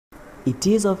It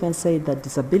is often said that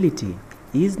disability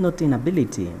is not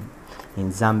inability. In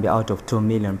Zambia, out of 2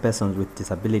 million persons with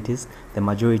disabilities, the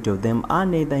majority of them are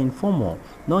neither informal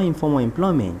nor informal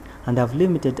employment and have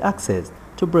limited access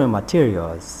to braille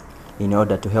materials. In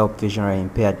order to help visually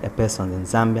impaired persons in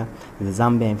Zambia, the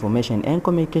Zambia Information and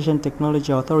Communication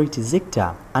Technology Authority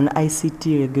ZICTA, an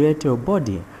ICT regulatory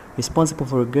body responsible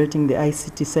for regulating the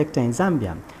ICT sector in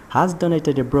Zambia, has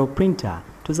donated a braille printer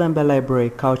to Zambia Library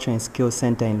Culture and Skills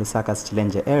Center in Lusaka's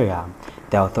Chilenje area.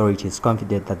 The authority is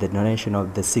confident that the donation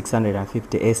of the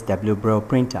 650 SW braille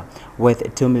printer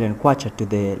worth 2 million kwacha to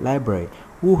the library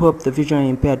will help the visually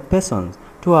impaired persons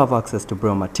to have access to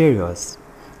braille materials.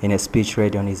 In a speech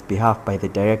read on his behalf by the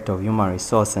Director of Human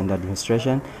Resource and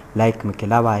Administration, like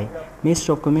Mekelabai,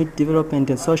 Minister of Community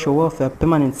Development and Social Welfare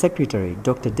Permanent Secretary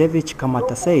Dr. David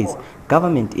Kamata says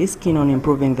government is keen on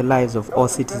improving the lives of all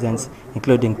citizens,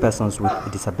 including persons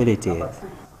with disabilities.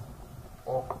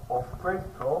 Of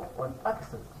 2012 on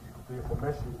access to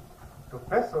information to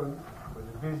persons with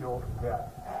visual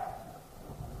impairment.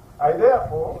 I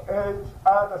therefore urge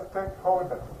other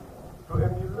stakeholders to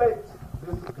emulate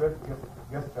this great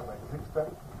gesture by ZICTA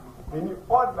in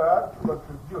order to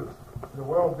contribute to the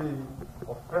well-being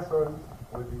of persons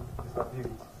with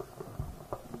disabilities.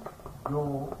 You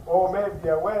all may be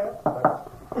aware that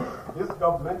this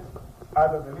government,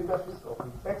 under the leadership of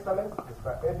His Excellency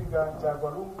Mr. Edgar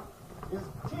Chagwalungu, is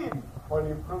keen on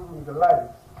improving the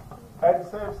lives and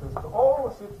services to all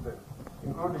citizens,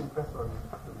 including persons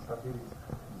with disabilities.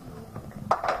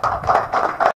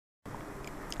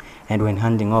 And when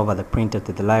handing over the printer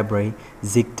to the library,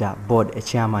 ZICTA Board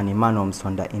Chairman Emmanuel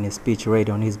Msonda, in a speech read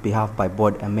on his behalf by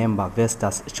Board member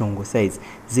Vestas Chungu, says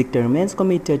ZICTA remains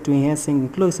committed to enhancing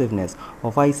inclusiveness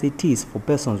of ICTs for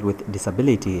persons with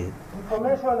disabilities.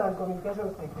 Information and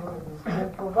communications technologies can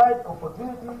provide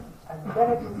opportunities and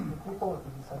benefits to people with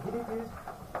disabilities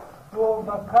to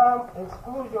overcome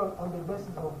exclusion on the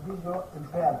basis of visual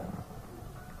impairment.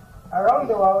 Around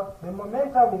the world, the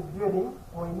momentum is building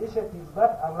for initiatives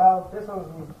that allow persons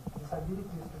with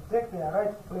disabilities to take their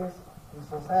right place in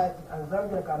society, and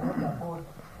Zambia cannot afford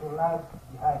to lag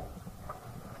behind.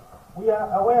 We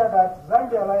are aware that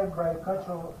Zambia Library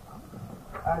Cultural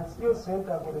and Skills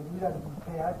Center for the Visually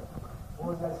Impaired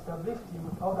was established in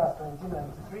August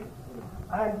 1993,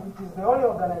 and it is the only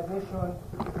organization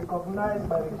recognized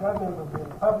by the government of the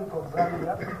Republic of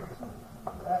Zambia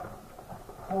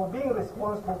for being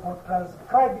responsible for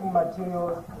transcribing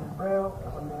materials in Braille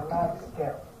on a large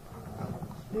scale.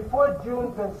 Before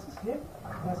June 2016,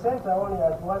 the center only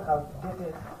had one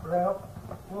outdated Braille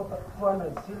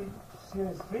 200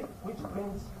 Series 3, which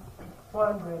prints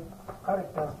 400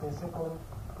 characters per second,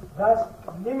 thus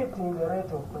limiting the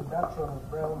rate of production of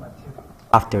Braille material.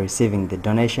 After receiving the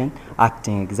donation,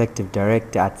 Acting Executive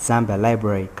Director at Zambia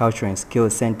Library Culture and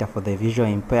Skills Center for the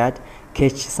Visually Impaired,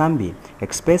 Kech Sambi,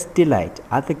 expressed delight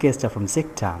at the gesture from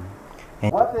ZICTA.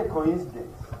 What a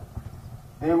coincidence.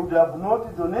 They would have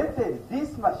not donated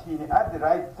this machine at the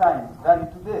right time than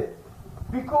today,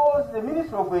 because the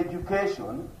Ministry of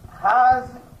Education has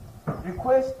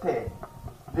requested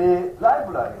the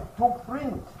library to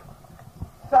print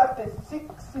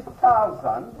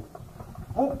 36,000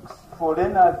 books for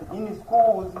learners in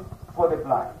schools for the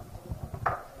blind.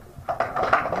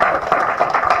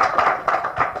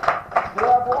 They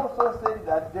have also said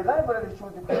that the library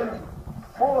should print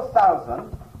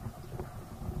 4,000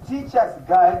 teachers'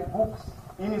 guide books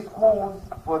in schools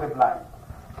for the blind.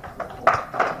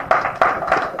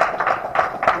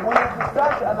 With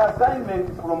such an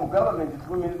assignment from government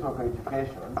to Ministry of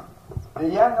Education, the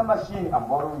younger machine, I'm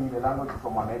borrowing the language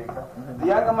from America, the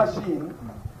younger machine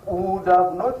would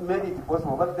have not made it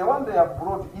possible, but the one they have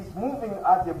brought is moving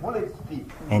at a bullet speed.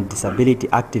 And disability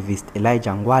activist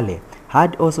Elijah Ngwale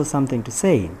had also something to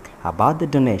say about the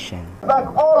donation.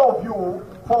 Thank all of you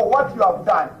for what you have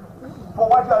done. For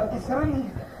what you have, it's really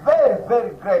very,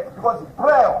 very great, because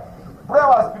Braille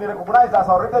has been recognized, as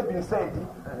already been said.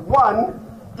 One,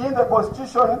 in the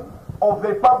Constitution of the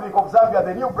Republic of Zambia,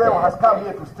 the new Braille has come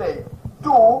here to stay.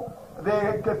 Two,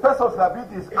 the Persons with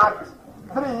Disabilities Act.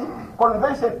 Three,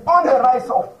 Convention on the Rights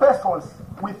of Persons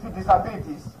with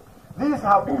Disabilities. These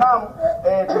have come to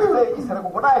stay, is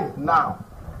recognized now.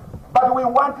 But we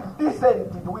want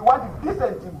decent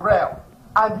Braille.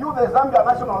 And you, the Zambia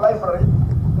National Library,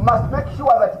 must make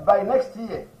sure that by next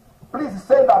year, please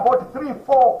send about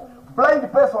 3-4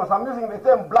 blind persons, I'm using the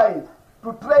term blind,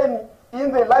 to train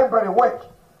in the library work.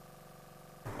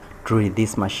 Truly,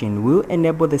 this machine will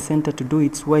enable the center to do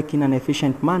its work in an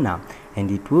efficient manner, and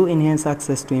it will enhance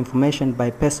access to information by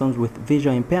persons with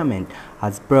visual impairment,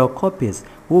 as Braille copies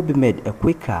will be made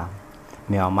quicker.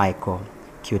 Mayor Michael,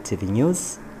 QTV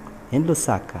News in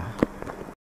Lusaka.